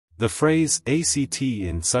The phrase "act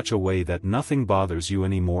in such a way that nothing bothers you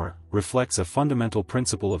anymore" reflects a fundamental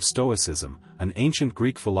principle of Stoicism, an ancient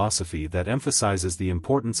Greek philosophy that emphasizes the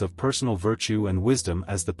importance of personal virtue and wisdom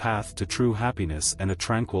as the path to true happiness and a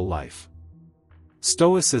tranquil life.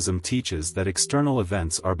 Stoicism teaches that external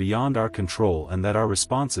events are beyond our control and that our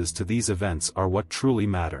responses to these events are what truly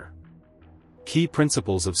matter. Key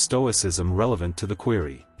principles of Stoicism relevant to the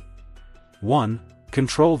query. 1.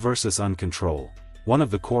 Control versus uncontrol. One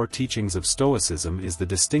of the core teachings of Stoicism is the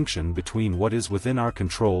distinction between what is within our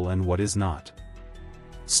control and what is not.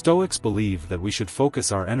 Stoics believe that we should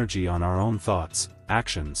focus our energy on our own thoughts,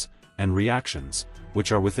 actions, and reactions,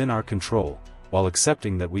 which are within our control, while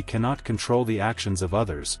accepting that we cannot control the actions of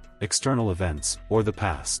others, external events, or the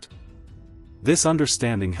past. This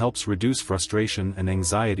understanding helps reduce frustration and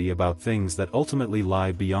anxiety about things that ultimately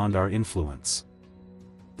lie beyond our influence.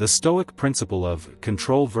 The Stoic principle of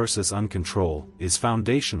control versus uncontrol is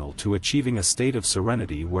foundational to achieving a state of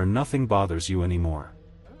serenity where nothing bothers you anymore.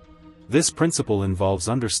 This principle involves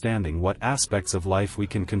understanding what aspects of life we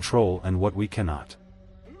can control and what we cannot.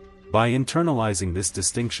 By internalizing this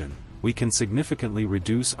distinction, we can significantly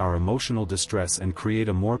reduce our emotional distress and create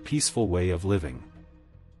a more peaceful way of living.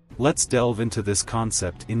 Let's delve into this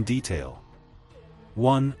concept in detail.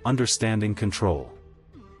 1. Understanding control.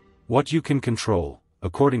 What you can control.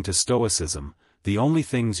 According to Stoicism, the only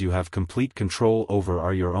things you have complete control over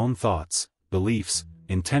are your own thoughts, beliefs,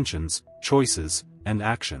 intentions, choices, and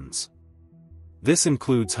actions. This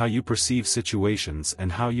includes how you perceive situations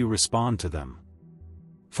and how you respond to them.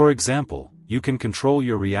 For example, you can control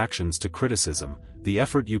your reactions to criticism, the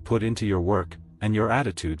effort you put into your work, and your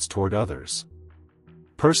attitudes toward others.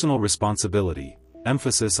 Personal responsibility.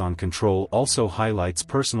 Emphasis on control also highlights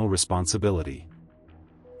personal responsibility.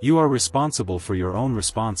 You are responsible for your own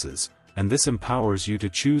responses, and this empowers you to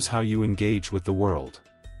choose how you engage with the world.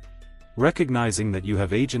 Recognizing that you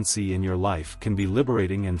have agency in your life can be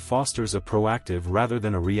liberating and fosters a proactive rather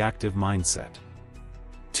than a reactive mindset.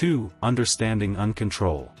 2. Understanding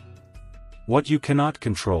uncontrol. What you cannot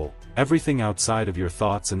control. Everything outside of your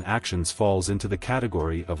thoughts and actions falls into the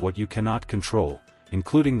category of what you cannot control,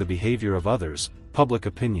 including the behavior of others, public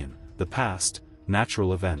opinion, the past,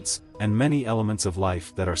 natural events, and many elements of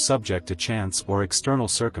life that are subject to chance or external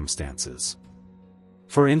circumstances.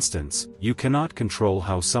 For instance, you cannot control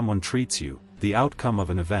how someone treats you, the outcome of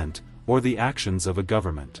an event, or the actions of a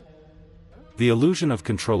government. The illusion of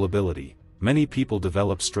controllability. Many people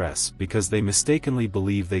develop stress because they mistakenly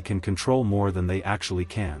believe they can control more than they actually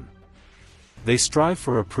can. They strive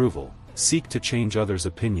for approval, seek to change others'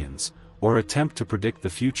 opinions, or attempt to predict the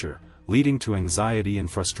future, leading to anxiety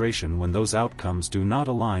and frustration when those outcomes do not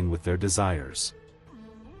align with their desires.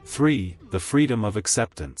 3. The freedom of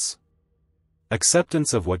acceptance.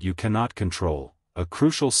 Acceptance of what you cannot control. A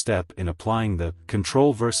crucial step in applying the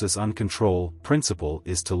control versus uncontrol principle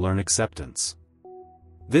is to learn acceptance.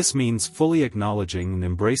 This means fully acknowledging and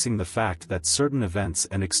embracing the fact that certain events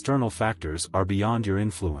and external factors are beyond your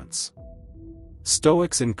influence.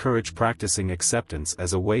 Stoics encourage practicing acceptance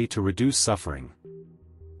as a way to reduce suffering.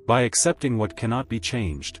 By accepting what cannot be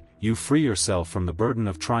changed, you free yourself from the burden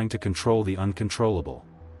of trying to control the uncontrollable.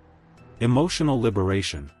 Emotional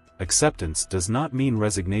liberation. Acceptance does not mean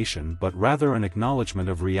resignation but rather an acknowledgement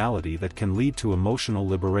of reality that can lead to emotional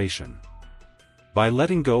liberation. By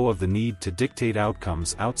letting go of the need to dictate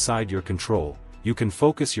outcomes outside your control, you can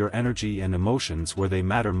focus your energy and emotions where they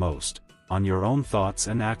matter most, on your own thoughts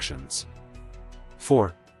and actions.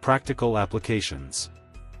 4. Practical applications.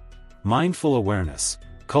 Mindful awareness.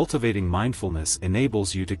 Cultivating mindfulness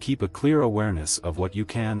enables you to keep a clear awareness of what you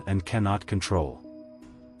can and cannot control.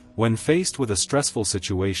 When faced with a stressful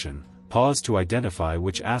situation, pause to identify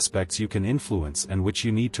which aspects you can influence and which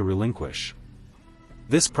you need to relinquish.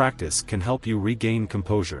 This practice can help you regain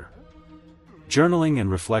composure. Journaling and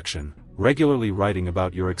reflection. Regularly writing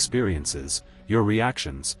about your experiences, your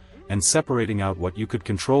reactions, and separating out what you could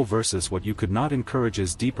control versus what you could not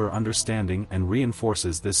encourages deeper understanding and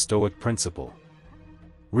reinforces this Stoic principle.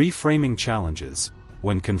 Reframing challenges.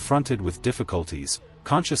 When confronted with difficulties,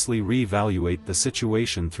 consciously re-evaluate the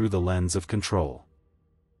situation through the lens of control.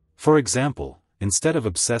 For example, instead of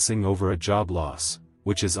obsessing over a job loss,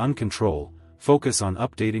 which is uncontrolled, focus on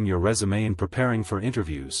updating your resume and preparing for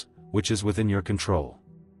interviews, which is within your control.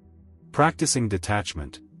 Practicing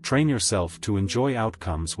detachment. Train yourself to enjoy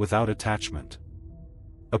outcomes without attachment.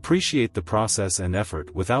 Appreciate the process and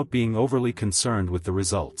effort without being overly concerned with the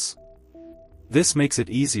results. This makes it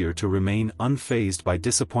easier to remain unfazed by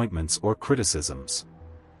disappointments or criticisms.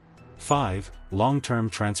 5. Long-term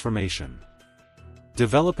transformation.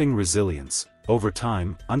 Developing resilience. Over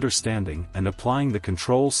time, understanding and applying the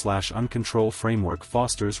control/uncontrol framework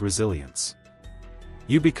fosters resilience.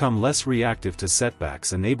 You become less reactive to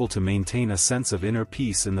setbacks and able to maintain a sense of inner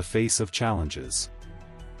peace in the face of challenges.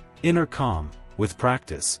 Inner calm. With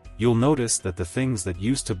practice, you'll notice that the things that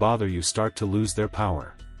used to bother you start to lose their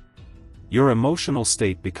power. Your emotional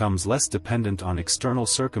state becomes less dependent on external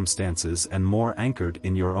circumstances and more anchored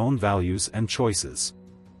in your own values and choices.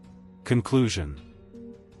 Conclusion.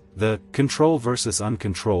 The control versus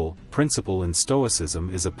uncontrol principle in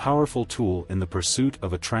Stoicism is a powerful tool in the pursuit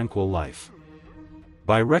of a tranquil life.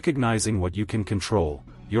 By recognizing what you can control,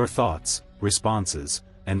 your thoughts, responses,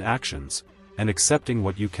 and actions, and accepting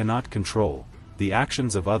what you cannot control, the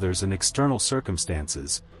actions of others and external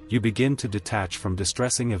circumstances, you begin to detach from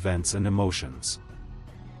distressing events and emotions.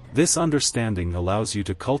 This understanding allows you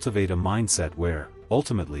to cultivate a mindset where,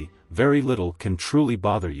 ultimately, very little can truly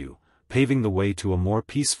bother you, paving the way to a more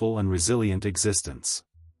peaceful and resilient existence.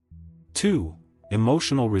 2.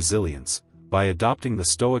 Emotional resilience. By adopting the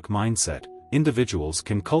Stoic mindset, individuals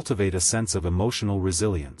can cultivate a sense of emotional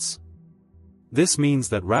resilience. This means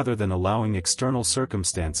that rather than allowing external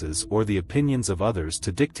circumstances or the opinions of others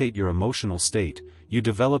to dictate your emotional state, you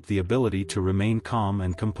develop the ability to remain calm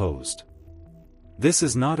and composed. This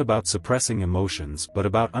is not about suppressing emotions but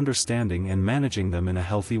about understanding and managing them in a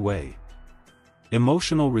healthy way.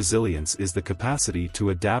 Emotional resilience is the capacity to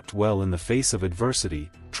adapt well in the face of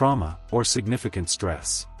adversity, trauma, or significant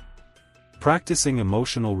stress. Practicing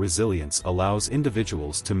emotional resilience allows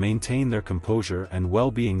individuals to maintain their composure and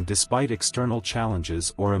well-being despite external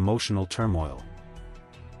challenges or emotional turmoil.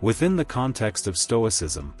 Within the context of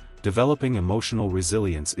Stoicism, developing emotional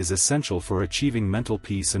resilience is essential for achieving mental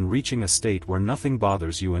peace and reaching a state where nothing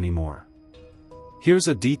bothers you anymore. Here's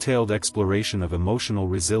a detailed exploration of emotional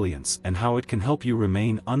resilience and how it can help you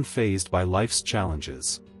remain unfazed by life's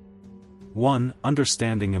challenges. 1.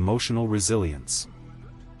 Understanding emotional resilience.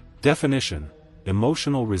 Definition.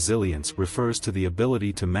 Emotional resilience refers to the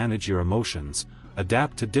ability to manage your emotions,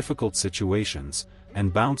 adapt to difficult situations,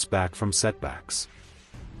 and bounce back from setbacks.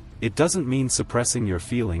 It doesn't mean suppressing your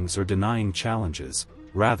feelings or denying challenges,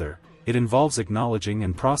 rather, it involves acknowledging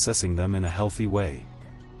and processing them in a healthy way.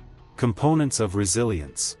 Components of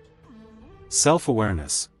resilience.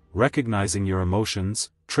 Self-awareness, recognizing your emotions,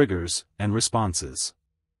 triggers, and responses.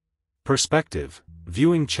 Perspective,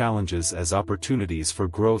 viewing challenges as opportunities for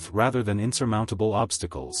growth rather than insurmountable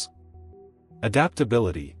obstacles.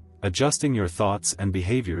 Adaptability, adjusting your thoughts and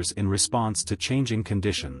behaviors in response to changing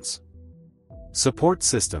conditions. Support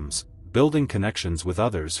systems, building connections with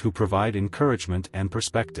others who provide encouragement and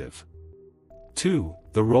perspective. 2.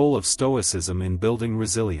 The role of Stoicism in building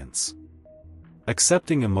resilience.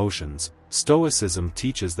 Accepting emotions. Stoicism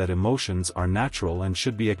teaches that emotions are natural and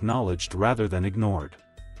should be acknowledged rather than ignored.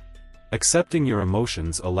 Accepting your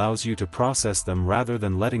emotions allows you to process them rather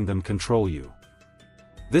than letting them control you.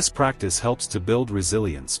 This practice helps to build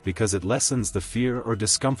resilience because it lessens the fear or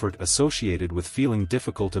discomfort associated with feeling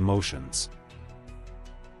difficult emotions.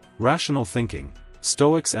 Rational thinking.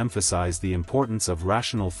 Stoics emphasize the importance of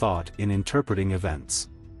rational thought in interpreting events.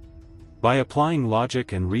 By applying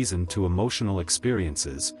logic and reason to emotional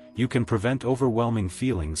experiences, you can prevent overwhelming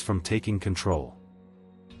feelings from taking control.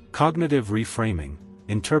 Cognitive reframing,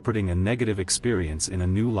 interpreting a negative experience in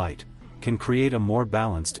a new light, can create a more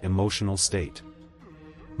balanced emotional state.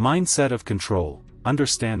 Mindset of control,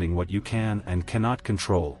 understanding what you can and cannot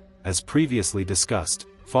control, as previously discussed,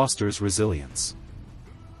 fosters resilience.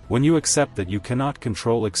 When you accept that you cannot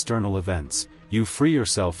control external events, you free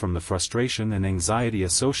yourself from the frustration and anxiety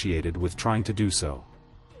associated with trying to do so.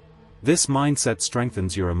 This mindset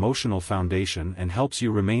strengthens your emotional foundation and helps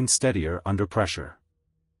you remain steadier under pressure.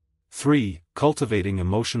 3. Cultivating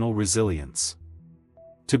emotional resilience.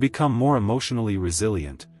 To become more emotionally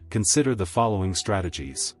resilient, consider the following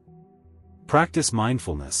strategies. Practice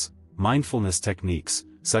mindfulness. Mindfulness techniques,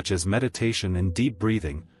 such as meditation and deep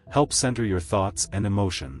breathing, help center your thoughts and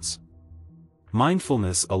emotions.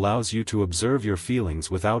 Mindfulness allows you to observe your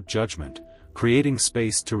feelings without judgment, creating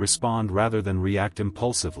space to respond rather than react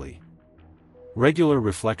impulsively. Regular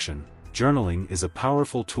reflection. Journaling is a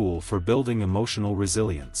powerful tool for building emotional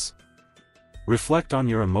resilience. Reflect on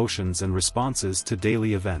your emotions and responses to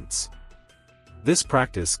daily events. This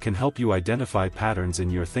practice can help you identify patterns in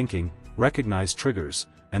your thinking, recognize triggers,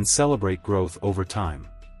 and celebrate growth over time.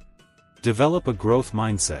 Develop a growth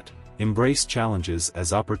mindset. Embrace challenges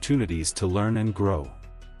as opportunities to learn and grow.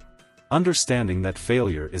 Understanding that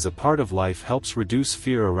failure is a part of life helps reduce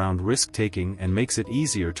fear around risk-taking and makes it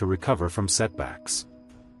easier to recover from setbacks.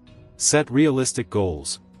 Set realistic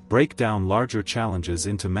goals. Break down larger challenges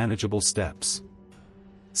into manageable steps.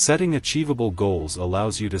 Setting achievable goals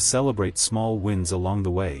allows you to celebrate small wins along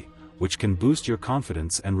the way, which can boost your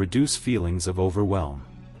confidence and reduce feelings of overwhelm.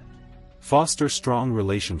 Foster strong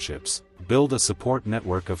relationships. Build a support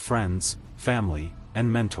network of friends, family,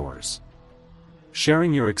 and mentors.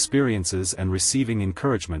 Sharing your experiences and receiving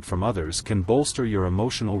encouragement from others can bolster your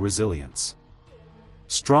emotional resilience.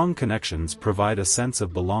 Strong connections provide a sense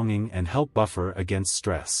of belonging and help buffer against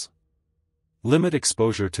stress. Limit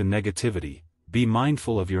exposure to negativity. Be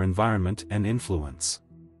mindful of your environment and influence.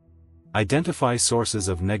 Identify sources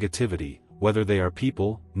of negativity, whether they are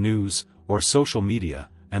people, news, or social media,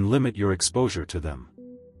 and limit your exposure to them.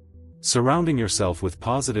 Surrounding yourself with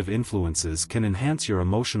positive influences can enhance your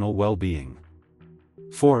emotional well-being.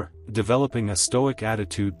 4. Developing a Stoic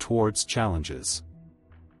attitude towards challenges.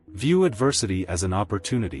 View adversity as an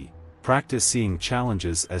opportunity. Practice seeing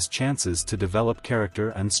challenges as chances to develop character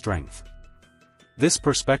and strength. This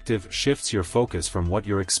perspective shifts your focus from what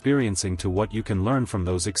you're experiencing to what you can learn from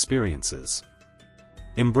those experiences.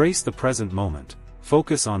 Embrace the present moment.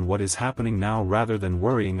 Focus on what is happening now rather than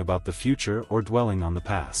worrying about the future or dwelling on the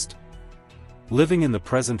past. Living in the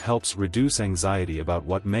present helps reduce anxiety about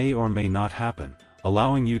what may or may not happen,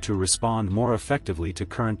 allowing you to respond more effectively to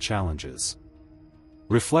current challenges.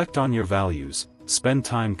 Reflect on your values. Spend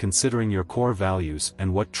time considering your core values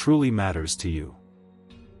and what truly matters to you.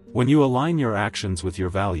 When you align your actions with your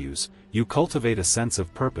values, you cultivate a sense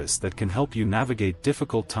of purpose that can help you navigate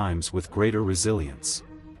difficult times with greater resilience.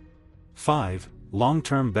 5.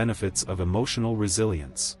 Long-term benefits of emotional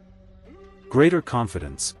resilience. Greater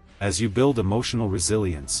confidence. As you build emotional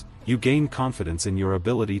resilience, you gain confidence in your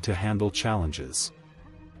ability to handle challenges.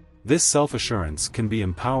 This self-assurance can be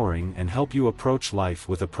empowering and help you approach life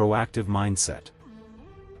with a proactive mindset.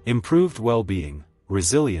 Improved well-being.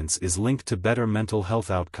 Resilience is linked to better mental health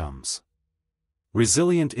outcomes.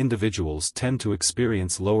 Resilient individuals tend to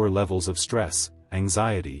experience lower levels of stress,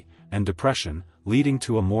 anxiety, and depression, leading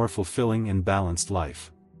to a more fulfilling and balanced life.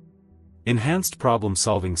 Enhanced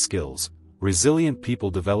problem-solving skills. Resilient people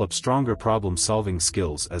develop stronger problem-solving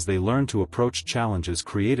skills as they learn to approach challenges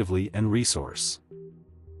creatively and resource.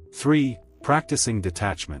 3. Practicing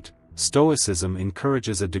detachment. Stoicism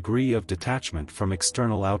encourages a degree of detachment from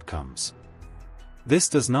external outcomes. This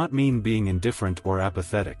does not mean being indifferent or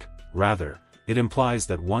apathetic, rather, it implies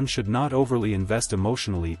that one should not overly invest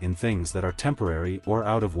emotionally in things that are temporary or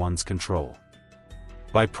out of one's control.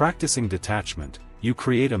 By practicing detachment, you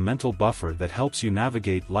create a mental buffer that helps you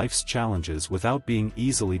navigate life's challenges without being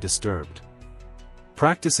easily disturbed.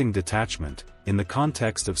 Practicing detachment, in the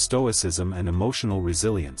context of Stoicism and emotional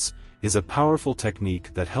resilience, is a powerful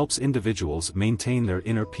technique that helps individuals maintain their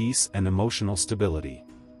inner peace and emotional stability.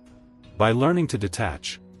 By learning to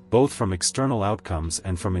detach, both from external outcomes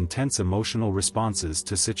and from intense emotional responses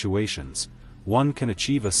to situations, one can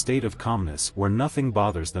achieve a state of calmness where nothing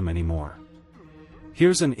bothers them anymore.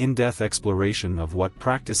 Here's an in-depth exploration of what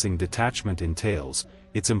practicing detachment entails,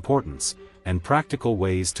 its importance, and practical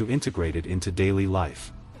ways to integrate it into daily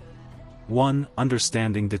life. 1.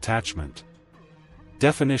 Understanding detachment.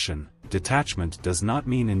 Definition: detachment does not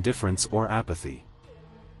mean indifference or apathy.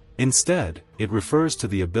 Instead, it refers to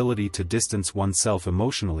the ability to distance oneself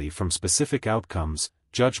emotionally from specific outcomes,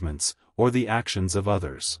 judgments, or the actions of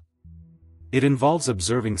others. It involves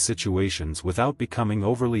observing situations without becoming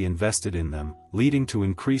overly invested in them, leading to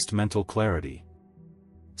increased mental clarity.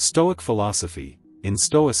 Stoic philosophy. In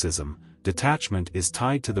Stoicism, detachment is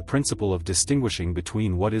tied to the principle of distinguishing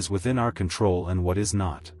between what is within our control and what is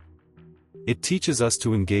not. It teaches us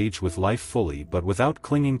to engage with life fully but without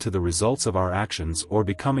clinging to the results of our actions or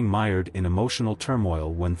becoming mired in emotional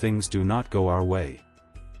turmoil when things do not go our way.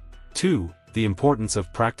 2. The importance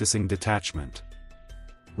of practicing detachment.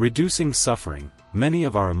 Reducing suffering. Many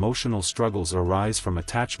of our emotional struggles arise from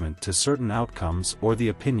attachment to certain outcomes or the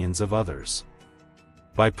opinions of others.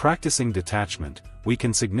 By practicing detachment, we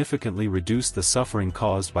can significantly reduce the suffering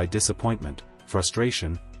caused by disappointment,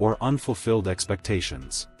 frustration, or unfulfilled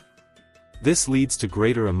expectations. This leads to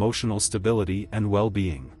greater emotional stability and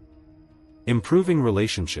well-being. Improving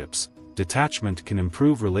relationships. Detachment can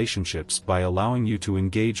improve relationships by allowing you to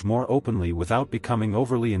engage more openly without becoming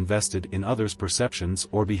overly invested in others' perceptions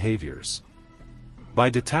or behaviors. By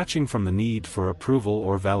detaching from the need for approval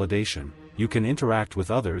or validation, you can interact with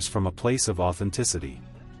others from a place of authenticity.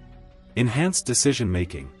 Enhanced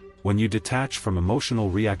decision-making. When you detach from emotional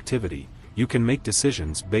reactivity, you can make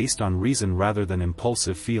decisions based on reason rather than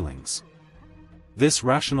impulsive feelings. This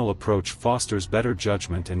rational approach fosters better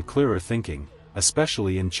judgment and clearer thinking,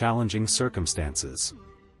 especially in challenging circumstances.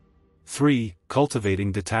 3.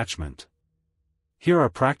 Cultivating detachment. Here are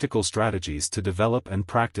practical strategies to develop and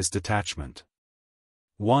practice detachment.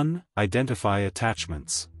 1. Identify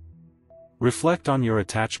attachments. Reflect on your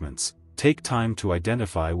attachments. Take time to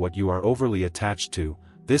identify what you are overly attached to.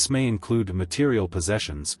 This may include material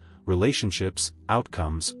possessions, relationships,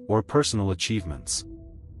 outcomes, or personal achievements.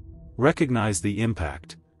 Recognize the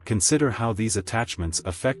impact. Consider how these attachments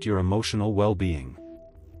affect your emotional well-being.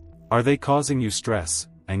 Are they causing you stress,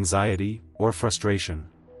 anxiety, or frustration?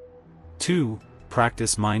 2.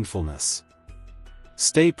 Practice mindfulness.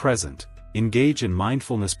 Stay present. Engage in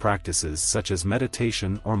mindfulness practices such as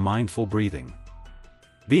meditation or mindful breathing.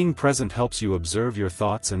 Being present helps you observe your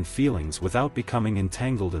thoughts and feelings without becoming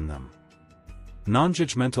entangled in them.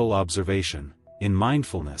 Non-judgmental observation. In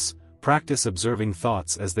mindfulness, practice observing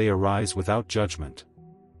thoughts as they arise without judgment.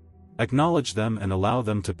 Acknowledge them and allow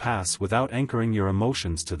them to pass without anchoring your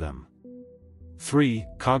emotions to them. 3.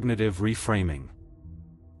 Cognitive reframing.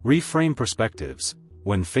 Reframe perspectives.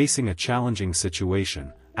 When facing a challenging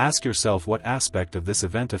situation, ask yourself what aspect of this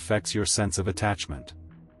event affects your sense of attachment.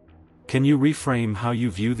 Can you reframe how you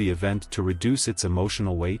view the event to reduce its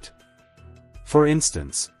emotional weight? For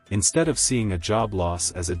instance, instead of seeing a job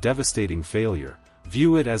loss as a devastating failure,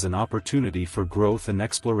 view it as an opportunity for growth and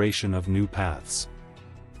exploration of new paths.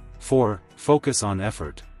 4. Focus on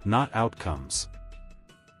effort, not outcomes.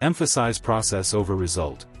 Emphasize process over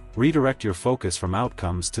result. Redirect your focus from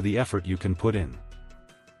outcomes to the effort you can put in.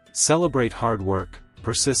 Celebrate hard work,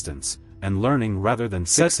 persistence, and learning rather than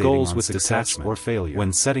set goals with success or failure.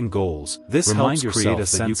 When setting goals, this helps create a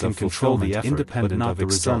sense of control the effort independent of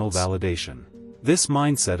external validation. This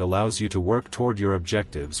mindset allows you to work toward your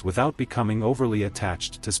objectives without becoming overly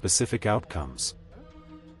attached to specific outcomes.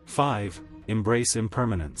 5. Embrace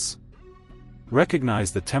impermanence.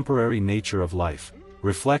 Recognize the temporary nature of life.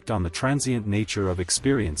 Reflect on the transient nature of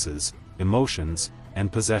experiences, emotions,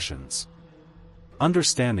 and possessions.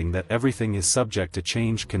 Understanding that everything is subject to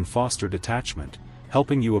change can foster detachment,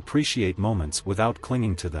 helping you appreciate moments without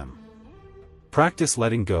clinging to them. Practice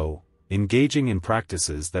letting go. Engaging in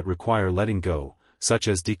practices that require letting go, such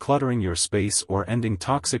as decluttering your space or ending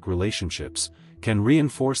toxic relationships, can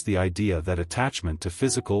reinforce the idea that attachment to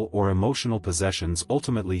physical or emotional possessions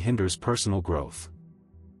ultimately hinders personal growth.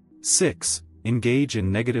 6. Engage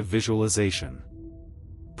in negative visualization.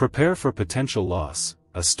 Prepare for potential loss.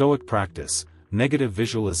 A Stoic practice. Negative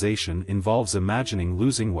visualization involves imagining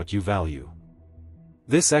losing what you value.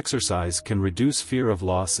 This exercise can reduce fear of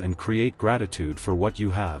loss and create gratitude for what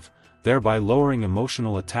you have, thereby lowering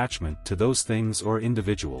emotional attachment to those things or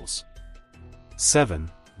individuals. 7.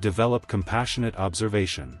 Develop compassionate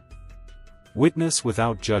observation. Witness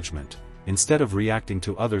without judgment. Instead of reacting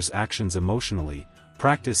to others' actions emotionally,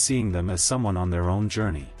 practice seeing them as someone on their own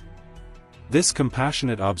journey. This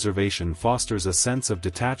compassionate observation fosters a sense of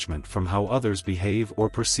detachment from how others behave or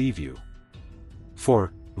perceive you.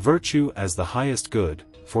 4. Virtue as the highest good.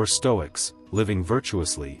 For Stoics, living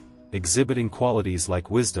virtuously, exhibiting qualities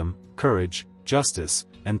like wisdom, courage, justice,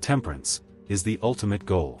 and temperance, is the ultimate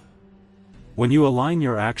goal. When you align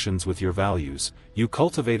your actions with your values, you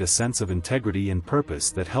cultivate a sense of integrity and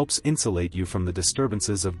purpose that helps insulate you from the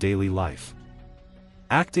disturbances of daily life.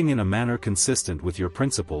 Acting in a manner consistent with your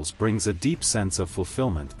principles brings a deep sense of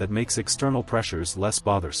fulfillment that makes external pressures less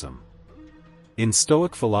bothersome. In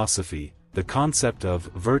Stoic philosophy, the concept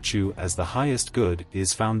of virtue as the highest good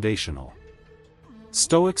is foundational.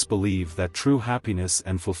 Stoics believe that true happiness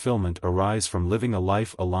and fulfillment arise from living a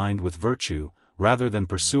life aligned with virtue, rather than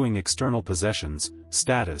pursuing external possessions,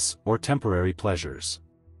 status, or temporary pleasures.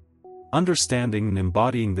 Understanding and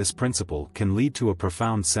embodying this principle can lead to a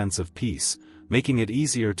profound sense of peace, making it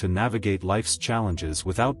easier to navigate life's challenges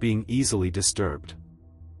without being easily disturbed.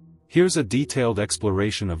 Here's a detailed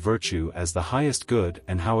exploration of virtue as the highest good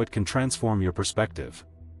and how it can transform your perspective.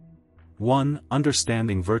 1.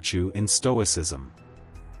 Understanding virtue in Stoicism.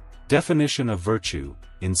 Definition of virtue.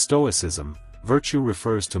 In Stoicism, virtue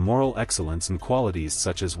refers to moral excellence in qualities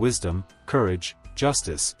such as wisdom, courage,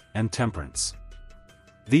 justice, and temperance.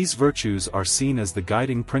 These virtues are seen as the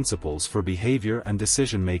guiding principles for behavior and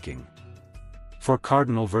decision-making. 4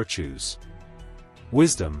 Cardinal virtues.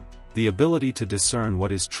 Wisdom, the ability to discern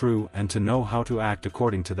what is true and to know how to act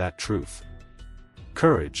according to that truth.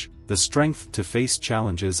 Courage, the strength to face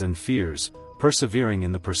challenges and fears, persevering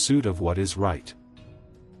in the pursuit of what is right.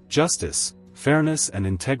 Justice, fairness and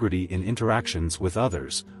integrity in interactions with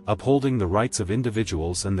others, upholding the rights of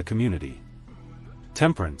individuals and the community.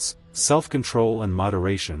 Temperance, self-control and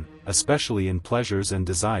moderation, especially in pleasures and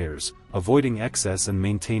desires, avoiding excess and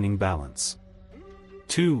maintaining balance.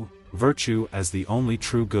 2. Virtue as the only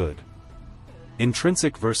true good.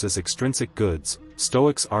 Intrinsic versus extrinsic goods.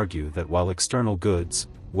 Stoics argue that while external goods,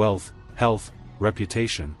 wealth, health,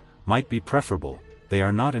 reputation, might be preferable, they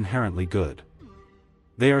are not inherently good.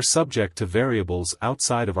 They are subject to variables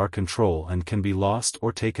outside of our control and can be lost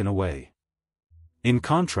or taken away. In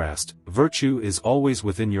contrast, virtue is always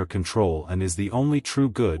within your control and is the only true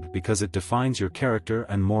good because it defines your character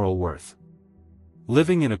and moral worth.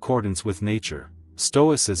 Living in accordance with nature,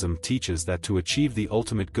 Stoicism teaches that to achieve the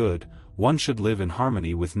ultimate good, one should live in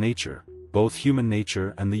harmony with nature, both human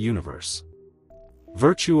nature and the universe.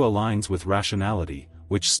 Virtue aligns with rationality,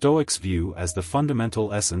 which Stoics view as the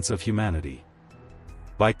fundamental essence of humanity.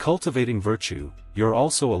 By cultivating virtue, you're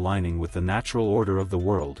also aligning with the natural order of the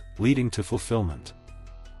world, leading to fulfillment.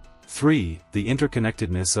 3. The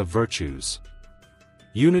interconnectedness of virtues.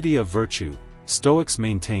 Unity of virtue. Stoics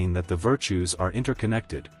maintain that the virtues are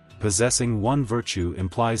interconnected. Possessing one virtue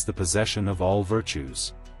implies the possession of all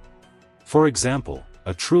virtues. For example,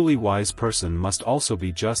 a truly wise person must also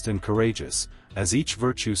be just and courageous, as each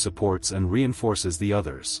virtue supports and reinforces the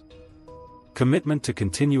others. Commitment to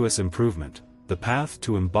continuous improvement. The path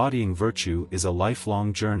to embodying virtue is a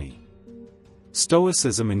lifelong journey.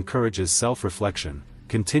 Stoicism encourages self-reflection,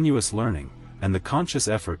 continuous learning, and the conscious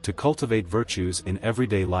effort to cultivate virtues in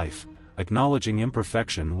everyday life, acknowledging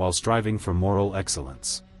imperfection while striving for moral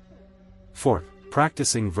excellence. 4.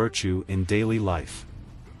 Practicing virtue in daily life.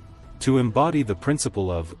 To embody the principle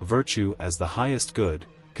of virtue as the highest good,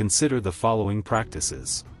 consider the following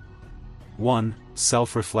practices. 1.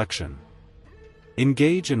 Self-reflection.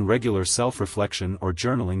 Engage in regular self-reflection or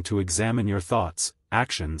journaling to examine your thoughts,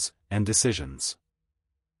 actions, and decisions.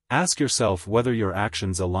 Ask yourself whether your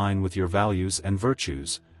actions align with your values and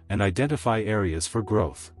virtues, and identify areas for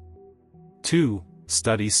growth. 2.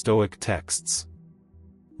 Study Stoic texts.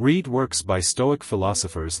 Read works by Stoic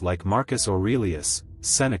philosophers like Marcus Aurelius,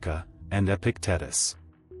 Seneca, and Epictetus.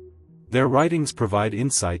 Their writings provide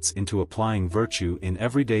insights into applying virtue in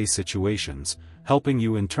everyday situations, helping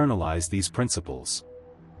you internalize these principles.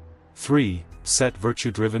 3. Set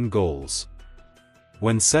virtue-driven goals.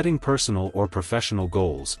 When setting personal or professional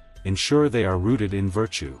goals, ensure they are rooted in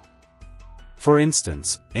virtue. For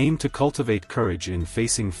instance, aim to cultivate courage in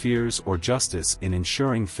facing fears or justice in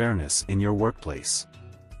ensuring fairness in your workplace.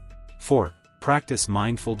 4. Practice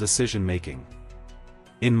mindful decision-making.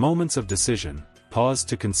 In moments of decision, pause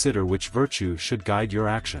to consider which virtue should guide your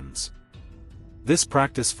actions. This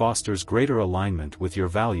practice fosters greater alignment with your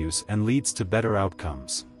values and leads to better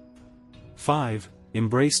outcomes. 5.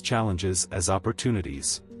 Embrace challenges as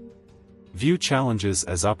opportunities. View challenges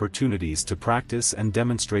as opportunities to practice and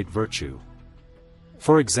demonstrate virtue.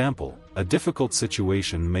 For example, a difficult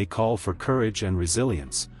situation may call for courage and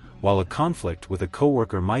resilience, while a conflict with a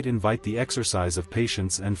coworker might invite the exercise of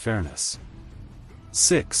patience and fairness.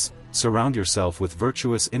 6. Surround yourself with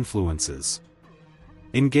virtuous influences.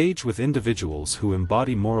 Engage with individuals who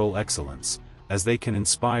embody moral excellence, as they can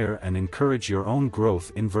inspire and encourage your own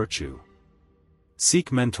growth in virtue.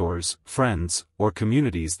 Seek mentors, friends, or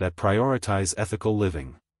communities that prioritize ethical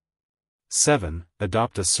living. 7.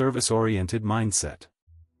 Adopt a service-oriented mindset.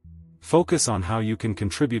 Focus on how you can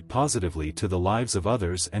contribute positively to the lives of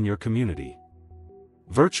others and your community.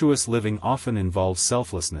 Virtuous living often involves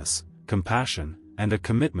selflessness, compassion, and a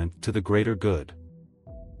commitment to the greater good.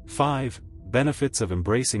 5. Benefits of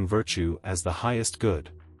embracing virtue as the highest good.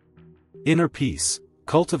 Inner peace.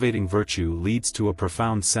 Cultivating virtue leads to a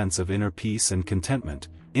profound sense of inner peace and contentment,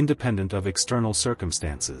 independent of external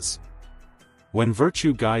circumstances. When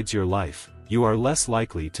virtue guides your life, you are less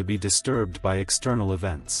likely to be disturbed by external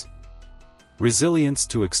events. Resilience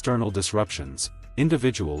to external disruptions.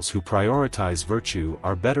 Individuals who prioritize virtue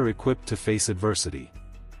are better equipped to face adversity.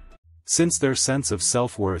 Since their sense of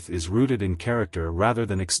self-worth is rooted in character rather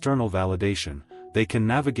than external validation, they can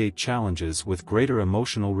navigate challenges with greater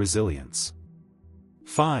emotional resilience.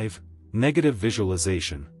 5. Negative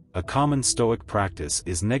visualization. A common Stoic practice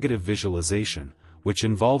is negative visualization, which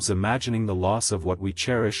involves imagining the loss of what we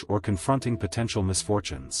cherish or confronting potential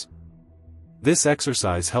misfortunes. This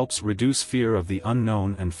exercise helps reduce fear of the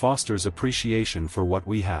unknown and fosters appreciation for what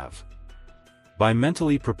we have. By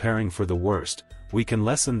mentally preparing for the worst, we can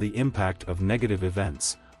lessen the impact of negative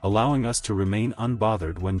events, allowing us to remain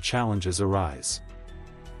unbothered when challenges arise.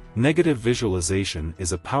 Negative visualization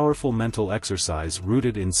is a powerful mental exercise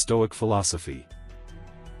rooted in Stoic philosophy.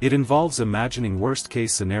 It involves imagining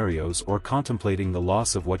worst-case scenarios or contemplating the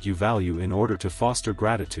loss of what you value in order to foster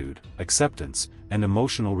gratitude, acceptance, and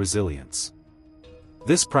emotional resilience.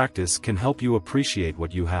 This practice can help you appreciate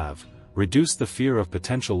what you have, reduce the fear of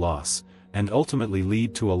potential loss, and ultimately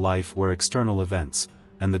lead to a life where external events,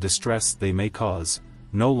 and the distress they may cause,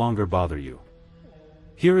 no longer bother you.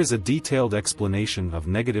 Here is a detailed explanation of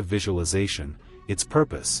negative visualization, its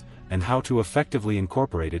purpose, and how to effectively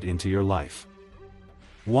incorporate it into your life.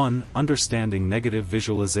 1. Understanding negative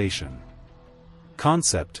visualization.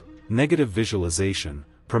 Concept: negative visualization,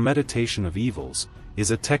 premeditation of evils,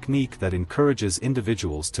 is a technique that encourages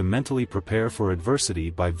individuals to mentally prepare for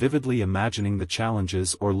adversity by vividly imagining the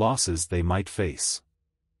challenges or losses they might face.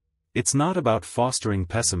 It's not about fostering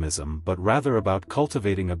pessimism but rather about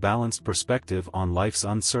cultivating a balanced perspective on life's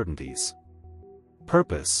uncertainties.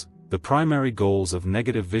 Purpose: the primary goals of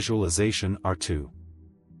negative visualization are to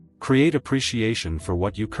create appreciation for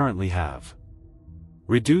what you currently have,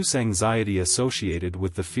 reduce anxiety associated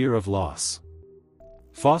with the fear of loss,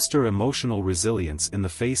 foster emotional resilience in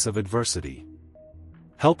the face of adversity,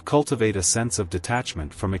 help cultivate a sense of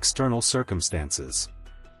detachment from external circumstances.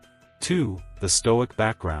 2. The Stoic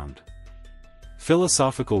background.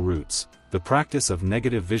 Philosophical roots. The practice of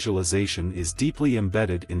negative visualization is deeply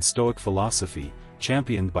embedded in Stoic philosophy,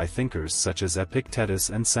 championed by thinkers such as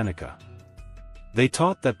Epictetus and Seneca. They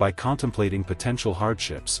taught that by contemplating potential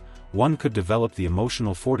hardships, one could develop the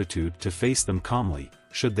emotional fortitude to face them calmly,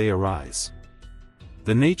 should they arise.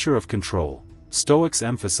 The nature of control. Stoics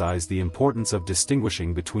emphasize the importance of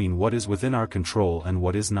distinguishing between what is within our control and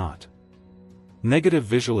what is not. Negative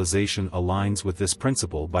visualization aligns with this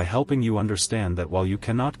principle by helping you understand that while you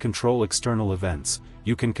cannot control external events,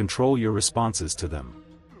 you can control your responses to them.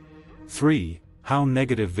 3. How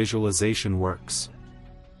negative visualization works.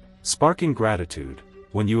 Sparking gratitude.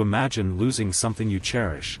 When you imagine losing something you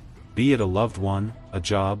cherish, be it a loved one, a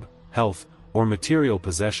job, health, or material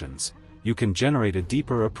possessions, you can generate a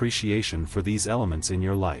deeper appreciation for these elements in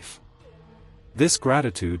your life. This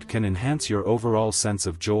gratitude can enhance your overall sense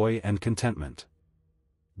of joy and contentment.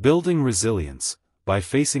 Building resilience. By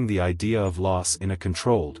facing the idea of loss in a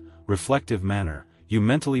controlled, reflective manner, you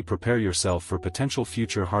mentally prepare yourself for potential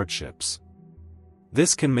future hardships.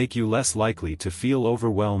 This can make you less likely to feel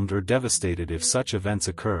overwhelmed or devastated if such events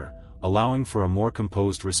occur, allowing for a more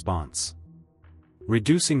composed response.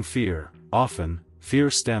 Reducing fear. Often, fear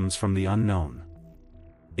stems from the unknown.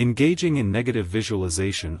 Engaging in negative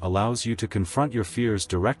visualization allows you to confront your fears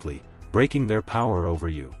directly, breaking their power over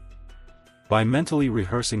you. By mentally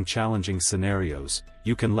rehearsing challenging scenarios,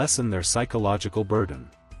 you can lessen their psychological burden.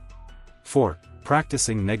 4.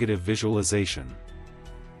 Practicing negative visualization.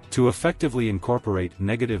 To effectively incorporate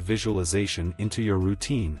negative visualization into your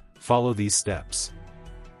routine, follow these steps.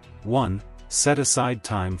 1. Set aside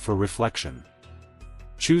time for reflection.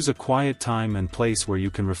 Choose a quiet time and place where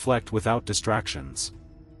you can reflect without distractions.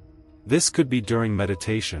 This could be during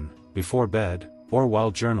meditation, before bed, or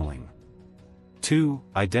while journaling. 2.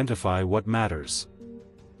 Identify what matters.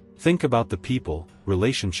 Think about the people,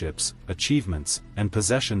 relationships, achievements, and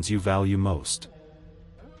possessions you value most.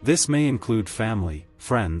 This may include family,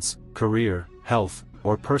 friends, career, health,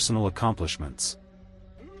 or personal accomplishments.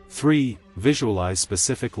 3. Visualize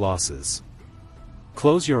specific losses.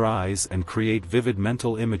 Close your eyes and create vivid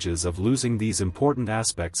mental images of losing these important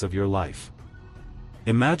aspects of your life.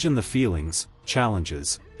 Imagine the feelings,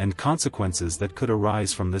 challenges, and consequences that could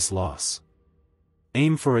arise from this loss.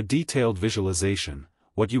 Aim for a detailed visualization,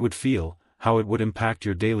 what you would feel, how it would impact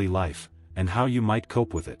your daily life, and how you might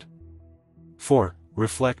cope with it. 4.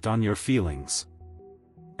 Reflect on your feelings.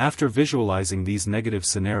 After visualizing these negative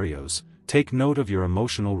scenarios, take note of your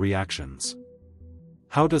emotional reactions.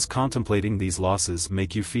 How does contemplating these losses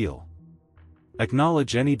make you feel?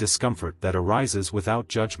 Acknowledge any discomfort that arises without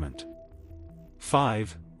judgment.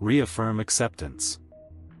 5. Reaffirm acceptance.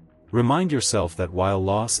 Remind yourself that while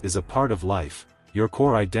loss is a part of life, your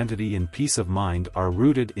core identity and peace of mind are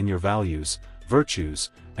rooted in your values,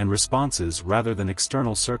 virtues, and responses rather than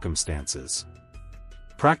external circumstances.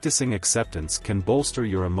 Practicing acceptance can bolster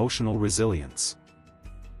your emotional resilience.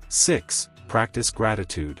 6. Practice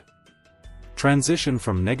gratitude. Transition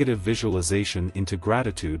from negative visualization into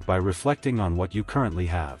gratitude by reflecting on what you currently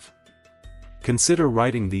have. Consider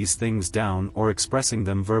writing these things down or expressing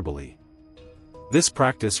them verbally. This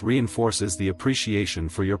practice reinforces the appreciation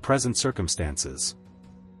for your present circumstances.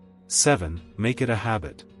 7. Make it a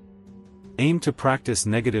habit. Aim to practice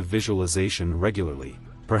negative visualization regularly,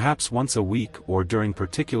 perhaps once a week or during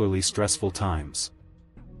particularly stressful times.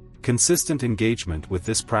 Consistent engagement with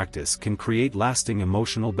this practice can create lasting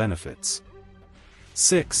emotional benefits.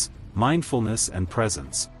 6. Mindfulness and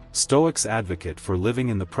presence. Stoics advocate for living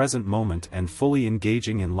in the present moment and fully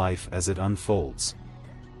engaging in life as it unfolds.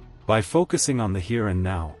 By focusing on the here and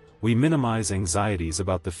now, we minimize anxieties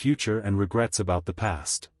about the future and regrets about the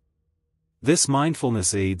past. This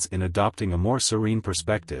mindfulness aids in adopting a more serene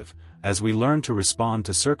perspective, as we learn to respond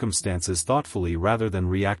to circumstances thoughtfully rather than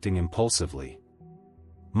reacting impulsively.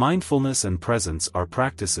 Mindfulness and presence are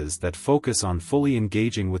practices that focus on fully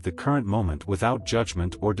engaging with the current moment without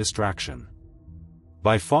judgment or distraction.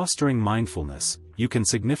 By fostering mindfulness, you can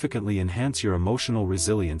significantly enhance your emotional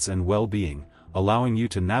resilience and well-being, allowing you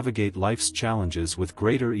to navigate life's challenges with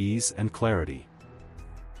greater ease and clarity.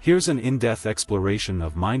 Here's an in-depth exploration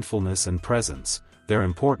of mindfulness and presence, their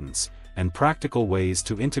importance, and practical ways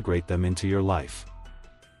to integrate them into your life.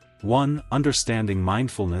 1. Understanding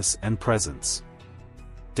mindfulness and presence.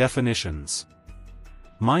 Definitions.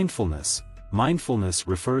 Mindfulness. Mindfulness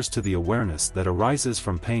refers to the awareness that arises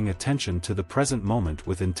from paying attention to the present moment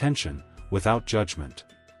with intention, without judgment.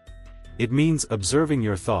 It means observing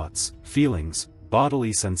your thoughts, feelings,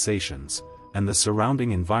 bodily sensations, and the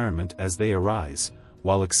surrounding environment as they arise,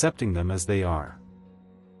 while accepting them as they are.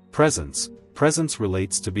 Presence. Presence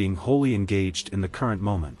relates to being wholly engaged in the current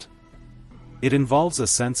moment. It involves a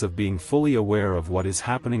sense of being fully aware of what is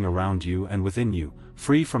happening around you and within you,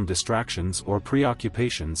 free from distractions or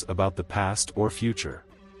preoccupations about the past or future.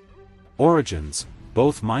 Origins.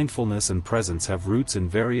 Both mindfulness and presence have roots in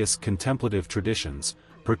various contemplative traditions,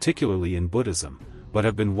 particularly in Buddhism, but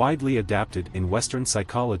have been widely adapted in Western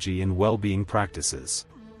psychology and well-being practices.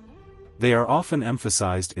 They are often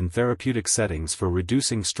emphasized in therapeutic settings for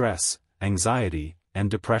reducing stress, anxiety, and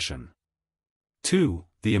depression. 2.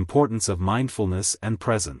 The importance of mindfulness and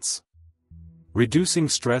presence. Reducing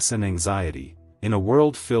stress and anxiety. In a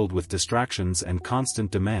world filled with distractions and constant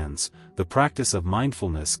demands, the practice of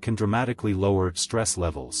mindfulness can dramatically lower stress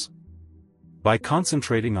levels. By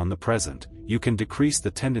concentrating on the present, you can decrease the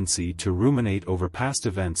tendency to ruminate over past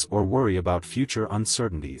events or worry about future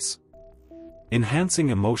uncertainties. Enhancing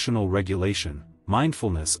emotional regulation.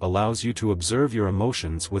 Mindfulness allows you to observe your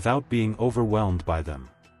emotions without being overwhelmed by them.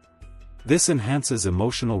 This enhances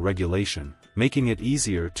emotional regulation, making it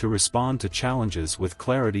easier to respond to challenges with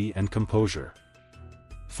clarity and composure.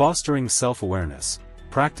 Fostering self-awareness.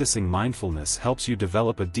 Practicing mindfulness helps you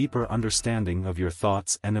develop a deeper understanding of your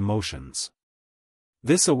thoughts and emotions.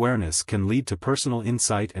 This awareness can lead to personal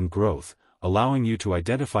insight and growth, allowing you to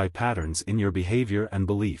identify patterns in your behavior and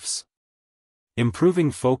beliefs.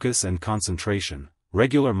 Improving focus and concentration.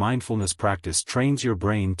 Regular mindfulness practice trains your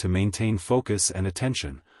brain to maintain focus and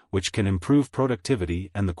attention, which can improve productivity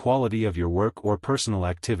and the quality of your work or personal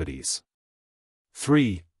activities.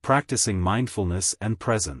 3. Practicing mindfulness and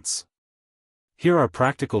presence. Here are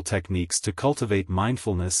practical techniques to cultivate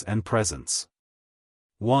mindfulness and presence.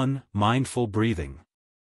 1. Mindful breathing.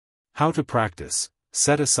 How to practice.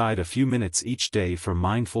 Set aside a few minutes each day for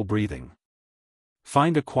mindful breathing.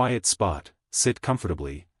 Find a quiet spot, sit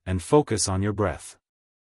comfortably, and focus on your breath.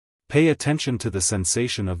 Pay attention to the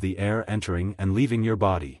sensation of the air entering and leaving your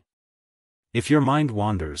body. If your mind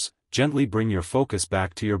wanders, gently bring your focus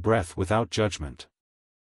back to your breath without judgment.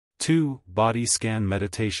 2. Body scan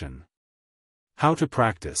meditation. How to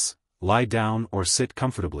practice. Lie down or sit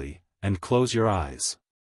comfortably, and close your eyes.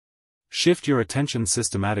 Shift your attention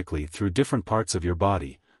systematically through different parts of your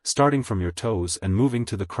body, starting from your toes and moving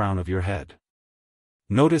to the crown of your head.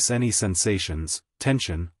 Notice any sensations,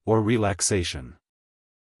 tension, or relaxation.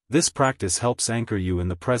 This practice helps anchor you in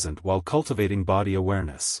the present while cultivating body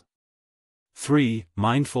awareness. 3.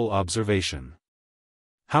 Mindful observation.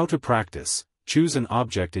 How to practice. Choose an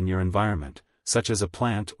object in your environment, such as a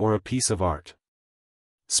plant or a piece of art.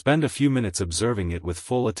 Spend a few minutes observing it with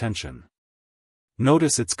full attention.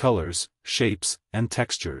 Notice its colors, shapes, and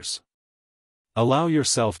textures. Allow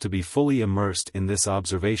yourself to be fully immersed in this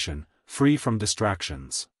observation, free from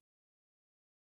distractions.